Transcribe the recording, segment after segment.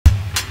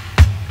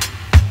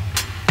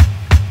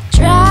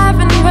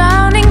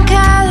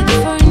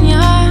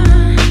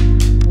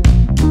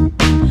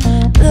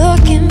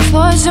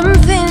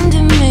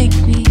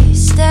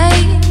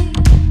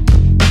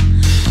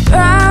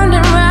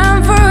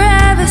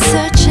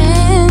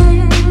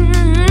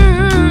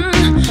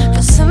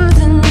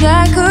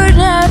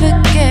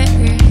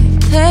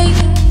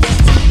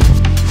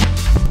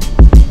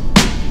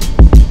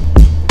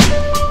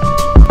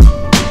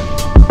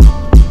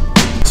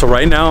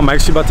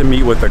actually about to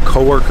meet with a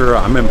coworker.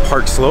 I'm in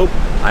Park Slope.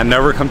 I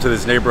never come to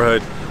this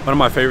neighborhood. One of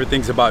my favorite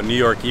things about New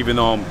York, even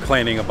though I'm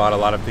complaining about a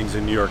lot of things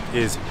in New York,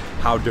 is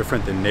how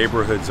different the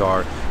neighborhoods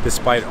are,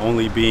 despite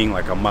only being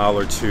like a mile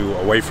or two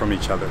away from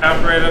each other.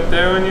 Stop right up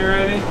there when you're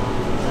ready.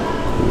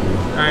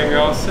 Alright, you're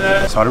all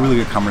set. So I had a really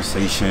good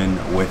conversation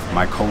with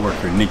my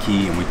coworker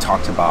Nikki, and we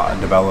talked about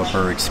a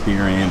developer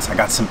experience. I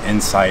got some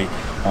insight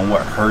on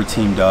what her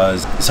team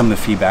does, some of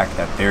the feedback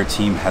that their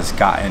team has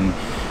gotten.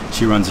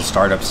 She runs a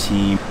startups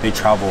team. They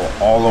travel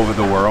all over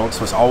the world,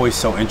 so it's always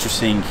so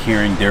interesting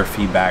hearing their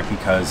feedback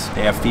because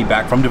they have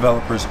feedback from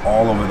developers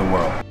all over the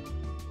world.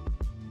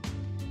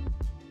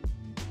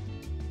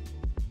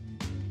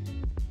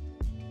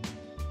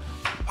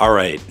 All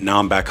right, now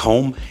I'm back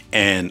home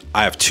and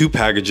I have two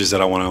packages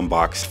that I want to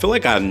unbox. I feel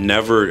like I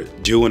never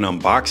do an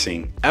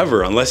unboxing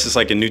ever unless it's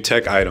like a new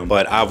tech item,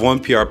 but I have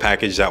one PR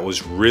package that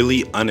was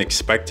really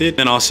unexpected.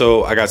 And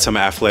also I got some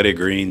athletic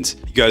greens.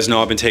 You guys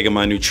know I've been taking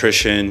my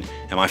nutrition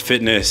and my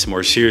fitness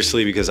more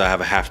seriously because I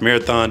have a half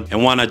marathon.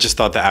 And one, I just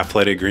thought the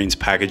athletic greens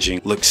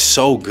packaging looked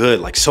so good,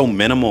 like so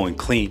minimal and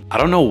clean. I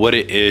don't know what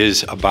it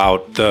is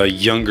about the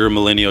younger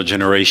millennial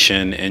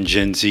generation and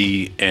Gen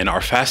Z and our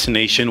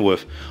fascination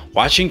with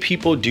watching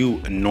people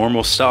do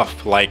normal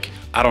stuff like,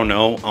 I don't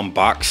know,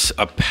 unbox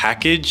a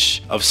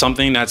package of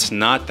something that's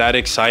not that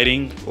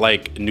exciting,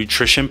 like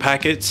nutrition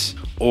packets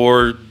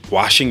or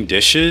washing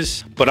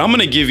dishes. But I'm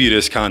gonna give you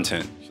this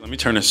content. Let me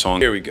turn this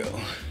on. Here we go.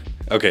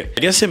 Okay, I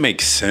guess it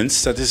makes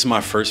sense that this is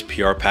my first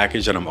PR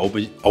package that I'm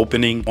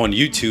opening on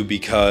YouTube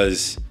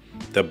because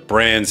the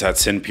brands that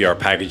send PR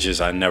packages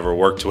I never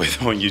worked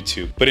with on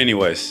YouTube. But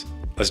anyways,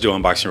 let's do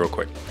an unboxing real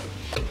quick.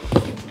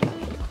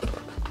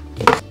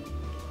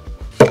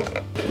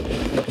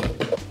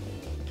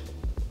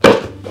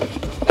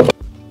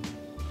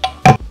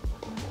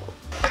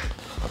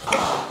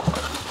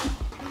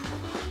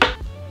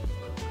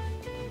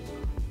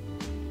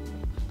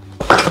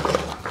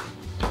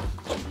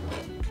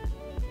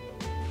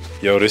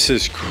 Yo, this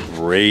is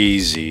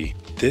crazy.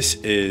 This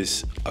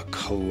is a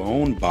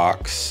cologne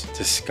box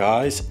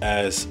disguised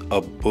as a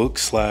book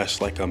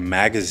slash like a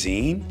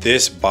magazine.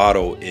 This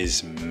bottle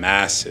is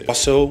massive.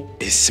 Also,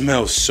 it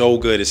smells so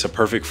good. It's a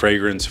perfect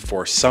fragrance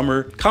for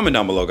summer. Comment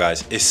down below,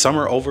 guys. Is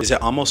summer over? Is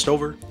it almost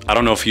over? I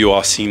don't know if you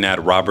all seen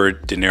that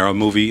Robert De Niro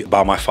movie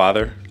about my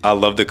father. I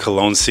love the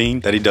cologne scene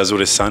that he does with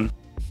his son.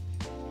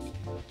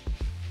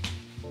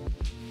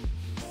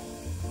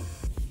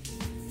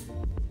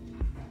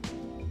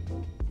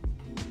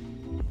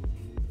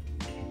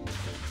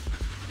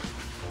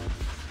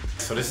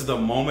 So this is the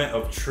moment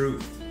of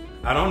truth.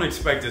 I don't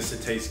expect this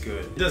to taste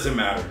good. It doesn't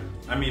matter.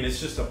 I mean, it's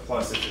just a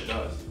plus if it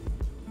does.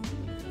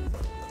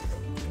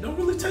 It don't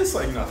really taste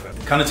like nothing.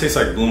 It kind of tastes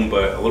like Bloom,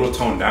 but a little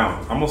toned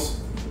down.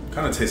 Almost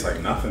kind of tastes like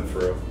nothing for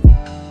real.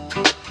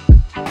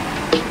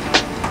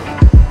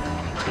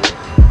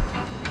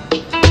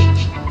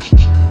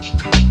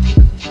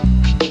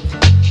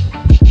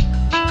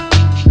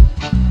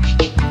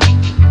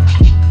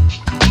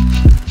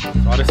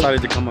 So I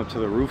decided to come up to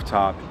the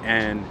rooftop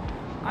and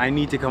I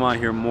need to come out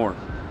here more.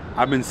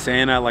 I've been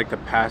saying that like the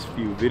past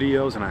few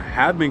videos, and I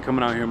have been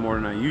coming out here more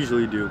than I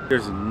usually do.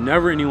 There's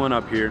never anyone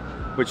up here,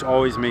 which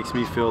always makes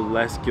me feel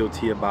less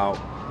guilty about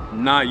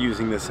not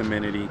using this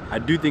amenity. I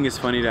do think it's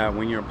funny that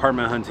when you're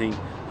apartment hunting,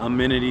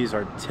 amenities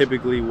are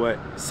typically what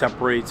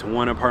separates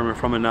one apartment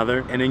from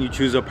another, and then you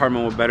choose an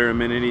apartment with better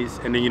amenities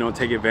and then you don't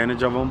take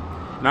advantage of them.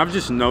 And I've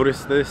just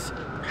noticed this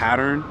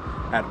pattern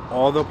at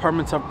all the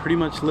apartments I've pretty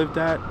much lived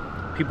at.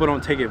 People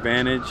don't take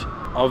advantage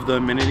of the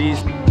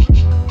amenities.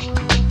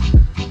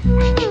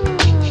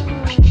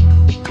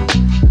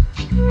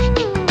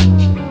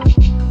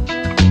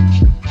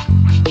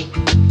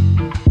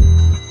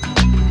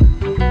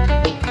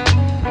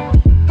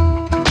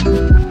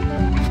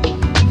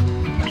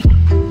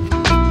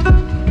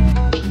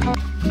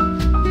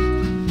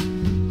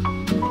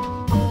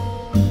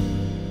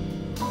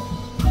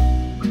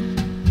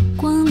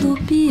 Quando o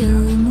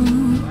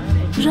piano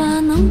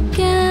já não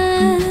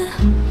quer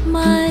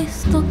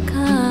mais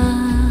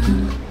tocar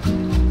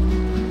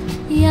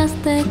e as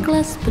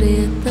teclas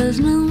pretas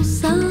não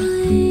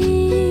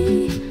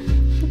saem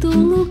do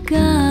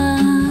lugar.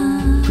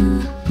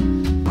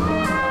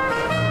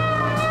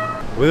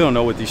 We don't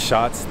know what these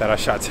shots that I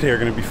shot today are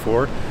going to be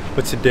for,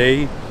 but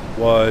today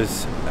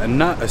was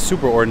not a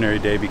super ordinary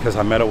day because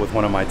I met up with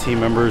one of my team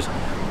members.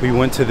 We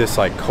went to this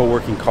like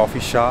co-working coffee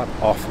shop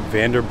off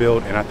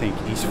Vanderbilt and I think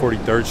East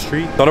 43rd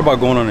Street. Thought about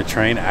going on a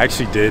train. I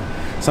actually did.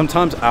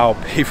 Sometimes I'll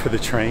pay for the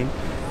train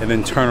and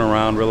then turn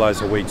around,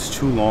 realize the wait's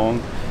too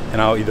long, and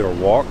I'll either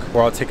walk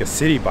or I'll take a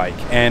city bike.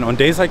 And on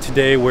days like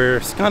today where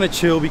it's kind of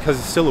chill because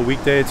it's still a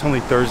weekday, it's only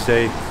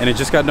Thursday, and it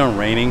just got done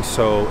raining,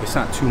 so it's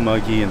not too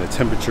muggy and the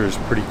temperature is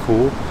pretty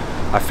cool.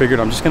 I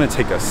figured I'm just gonna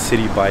take a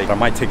city bike. I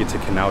might take it to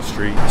Canal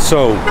Street.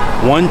 So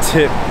one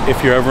tip,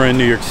 if you're ever in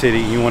New York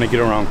City and you wanna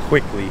get around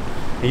quickly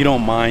and you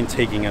don't mind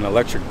taking an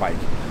electric bike,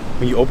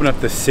 when you open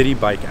up the City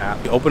Bike app,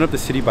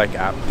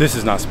 this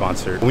is not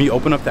sponsored. When you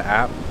open up the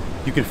app,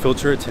 you can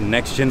filter it to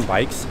next gen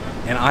bikes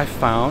and I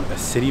found a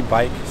city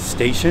bike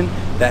station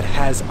that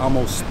has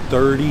almost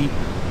 30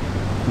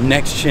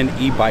 next-gen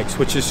e-bikes,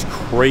 which is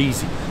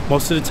crazy.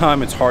 Most of the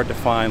time it's hard to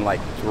find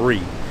like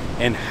 3,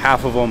 and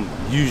half of them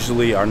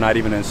usually are not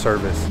even in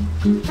service.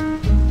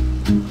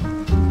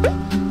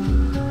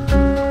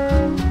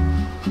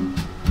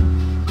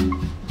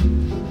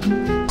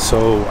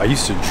 So I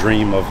used to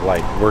dream of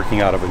like working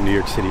out of a New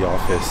York City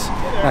office,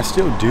 and I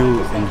still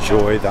do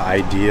enjoy the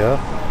idea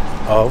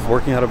of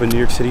working out of a New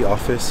York City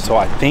office. So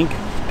I think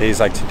days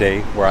like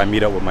today, where I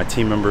meet up with my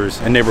team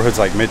members in neighborhoods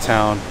like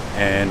Midtown,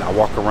 and I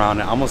walk around,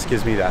 it almost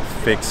gives me that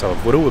fix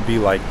of what it would be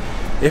like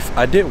if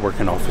I did work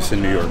in an office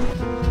in New York.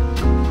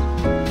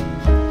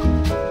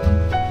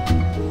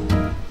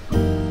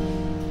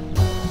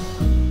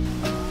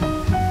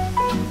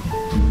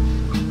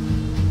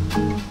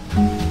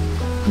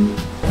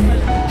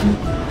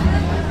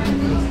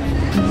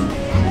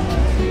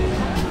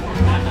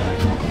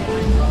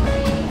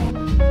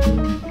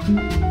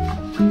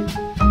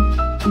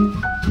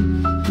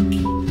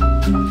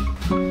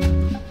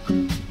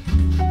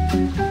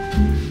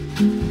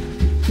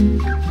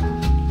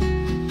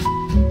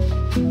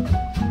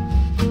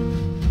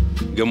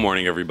 Good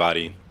morning,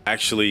 everybody.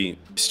 Actually,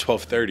 it's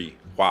 12:30.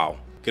 Wow.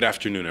 Good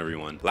afternoon,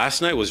 everyone.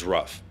 Last night was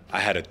rough. I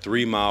had a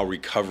 3-mile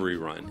recovery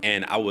run,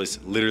 and I was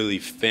literally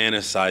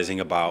fantasizing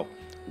about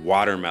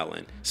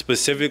watermelon,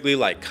 specifically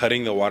like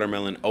cutting the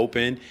watermelon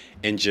open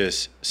and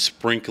just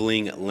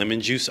sprinkling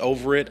lemon juice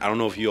over it. I don't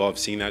know if you all have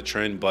seen that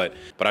trend, but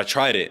I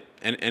tried it,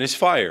 and it's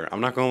fire.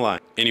 I'm not gonna lie.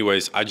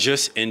 Anyways, I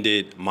just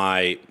ended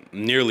my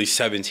nearly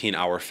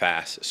 17-hour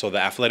fast. So the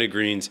athletic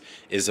greens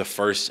is the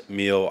first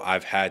meal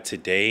I've had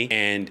today,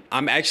 and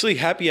I'm actually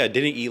happy I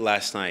didn't eat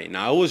last night.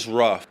 Now, it was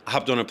rough. I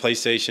hopped on a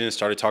PlayStation,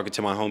 started talking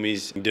to my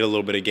homies, did a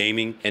little bit of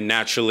gaming, and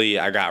naturally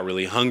I got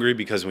really hungry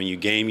because when you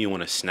game, you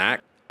want a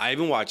snack. I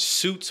even watched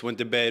Suits, went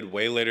to bed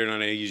way later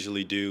than I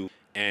usually do,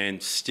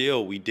 and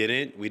still we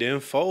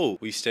didn't fold.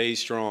 We stayed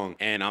strong,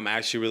 and I'm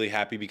actually really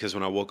happy because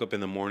when I woke up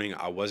in the morning,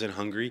 I wasn't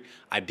hungry.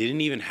 I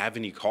didn't even have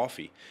any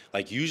coffee.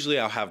 Like usually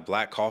I'll have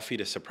black coffee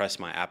to suppress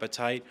my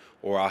appetite,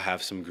 or I'll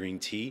have some green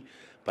tea,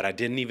 but I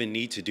didn't even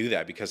need to do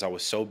that because I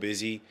was so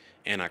busy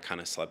and I kind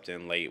of slept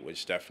in late,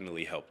 which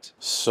definitely helped.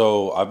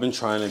 So I've been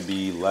trying to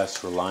be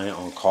less reliant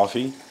on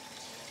coffee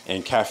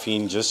and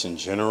caffeine just in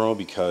general,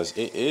 because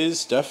it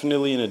is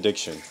definitely an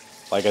addiction.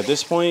 Like at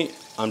this point,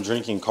 I'm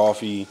drinking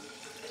coffee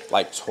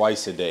like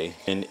twice a day.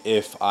 And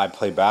if I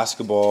play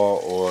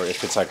basketball or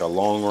if it's like a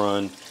long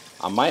run,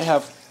 I might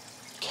have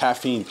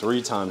caffeine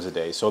 3 times a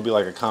day. So it'll be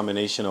like a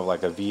combination of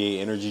like a V8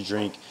 energy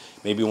drink,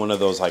 maybe one of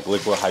those like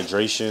liquid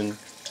hydration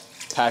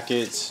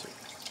packets,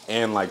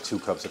 and like 2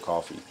 cups of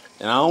coffee.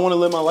 And I don't want to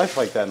live my life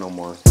like that no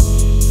more.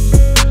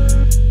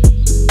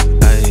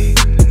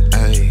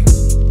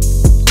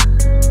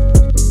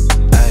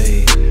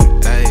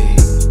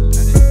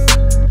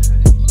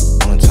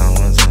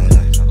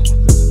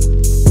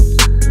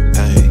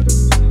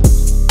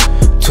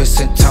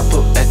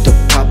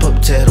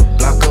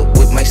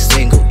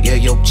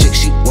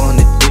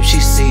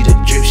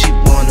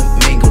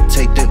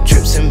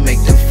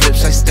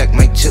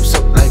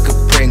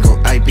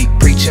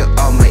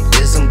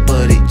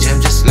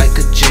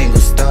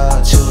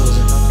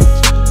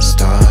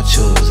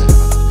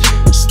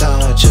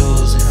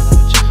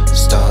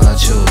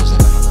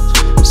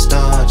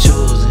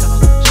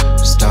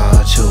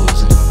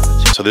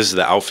 So this is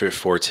the outfit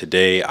for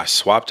today. I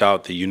swapped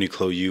out the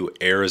Uniqlo U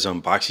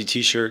Arizona boxy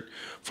t-shirt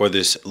for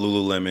this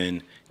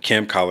Lululemon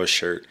cam collar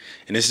shirt.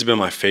 And this has been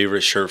my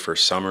favorite shirt for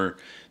summer.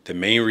 The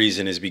main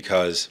reason is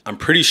because I'm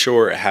pretty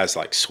sure it has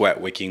like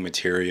sweat wicking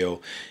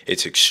material.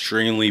 It's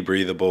extremely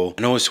breathable.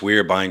 I know it's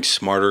weird buying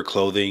smarter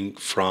clothing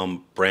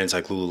from brands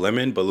like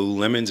Lululemon, but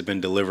Lululemon's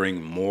been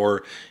delivering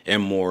more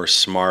and more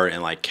smart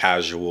and like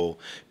casual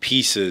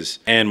pieces.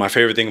 And my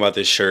favorite thing about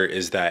this shirt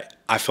is that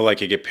I feel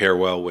like it could pair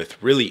well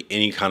with really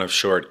any kind of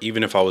short,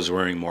 even if I was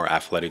wearing more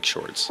athletic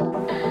shorts.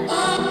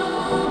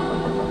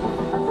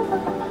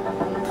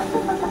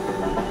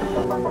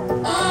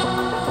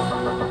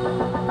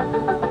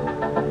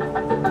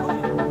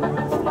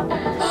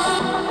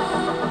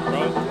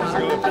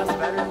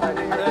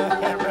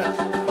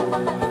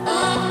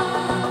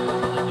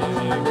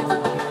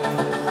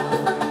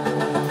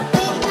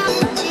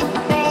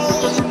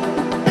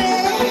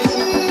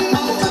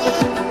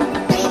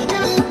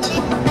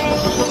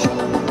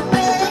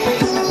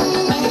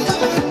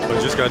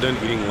 Got done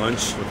eating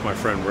lunch with my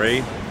friend Ray.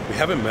 We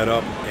haven't met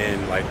up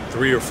in like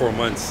 3 or 4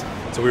 months.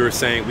 So we were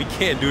saying we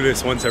can't do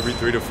this once every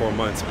 3 to 4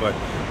 months, but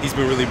he's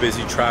been really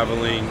busy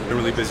traveling, been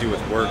really busy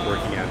with work,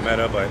 working at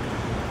Meta, but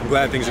I'm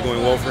glad things are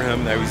going well for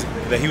him,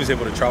 that he was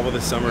able to travel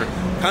this summer.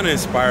 Kind of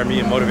inspired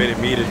me and motivated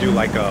me to do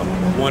like a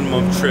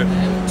 1-month trip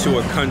to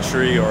a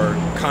country or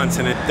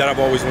continent that I've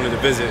always wanted to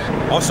visit.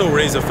 Also,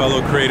 Ray's a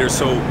fellow creator,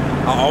 so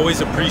I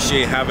always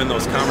appreciate having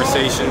those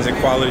conversations and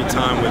quality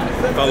time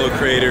with fellow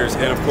creators.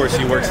 And of course,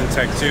 he works in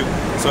tech too,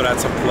 so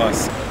that's a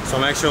plus. So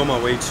I'm actually on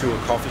my way to a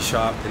coffee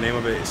shop. The name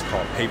of it is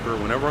called Paper.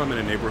 Whenever I'm in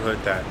a neighborhood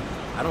that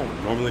I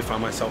don't normally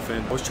find myself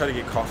in. I always try to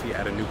get coffee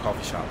at a new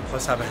coffee shop.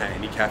 Plus I haven't had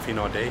any caffeine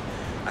all day.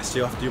 I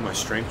still have to do my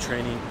strength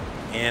training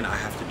and I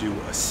have to do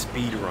a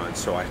speed run.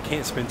 So I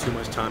can't spend too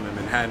much time in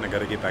Manhattan. I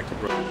gotta get back to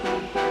Brooklyn.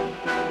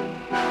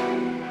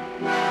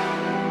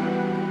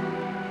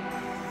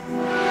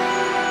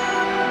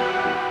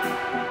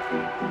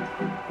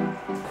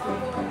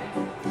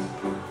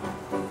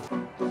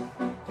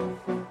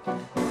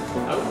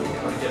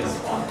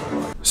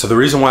 So the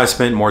reason why I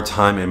spent more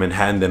time in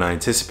Manhattan than I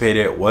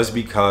anticipated was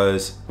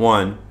because,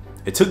 one,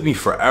 it took me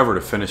forever to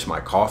finish my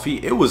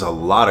coffee. It was a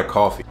lot of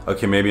coffee.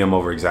 Okay, maybe I'm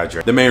over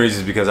exaggerating. The main reason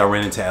is because I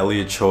ran into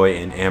Elliot Choi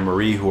and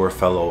Anne-Marie, who are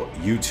fellow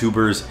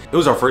YouTubers. It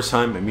was our first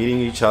time meeting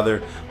each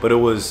other, but it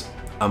was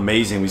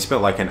amazing. We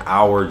spent like an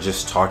hour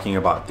just talking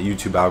about the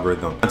YouTube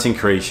algorithm, content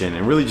creation,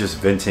 and really just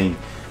venting.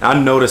 And I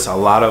noticed a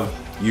lot of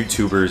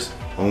YouTubers,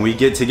 when we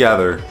get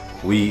together,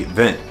 we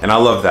vent, and I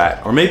love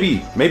that. Or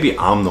maybe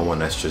I'm the one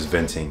that's just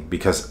venting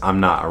because I'm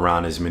not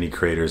around as many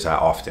creators that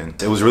often.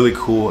 It was really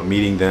cool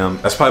meeting them.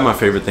 That's probably my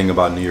favorite thing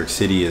about New York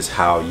City is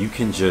how you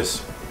can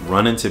just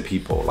run into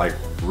people like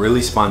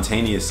really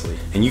spontaneously,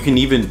 and you can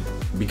even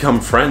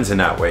become friends in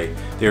that way.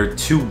 There are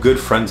two good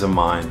friends of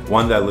mine,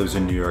 one that lives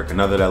in New York,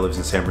 another that lives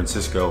in San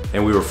Francisco,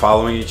 and we were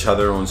following each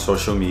other on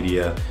social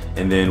media,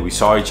 and then we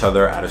saw each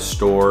other at a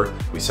store.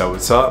 We said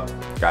what's up,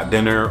 got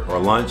dinner or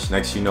lunch.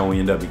 Next you know, we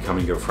end up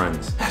becoming good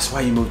friends. That's why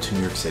you moved to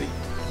New York City.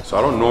 So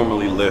I don't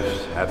normally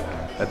lift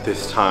at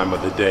this time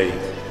of the day,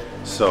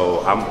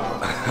 so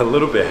I'm a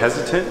little bit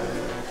hesitant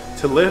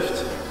to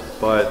lift,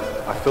 but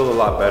I feel a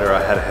lot better.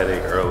 I had a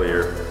headache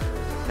earlier,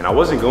 and I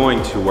wasn't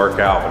going to work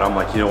out, but I'm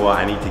like, you know what,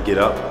 I need to get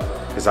up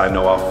because I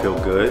know I'll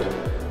feel good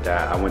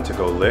that I went to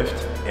go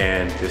lift,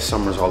 and this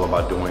summer's all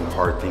about doing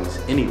hard things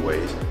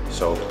anyways.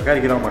 So I gotta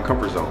get out of my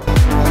comfort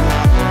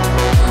zone.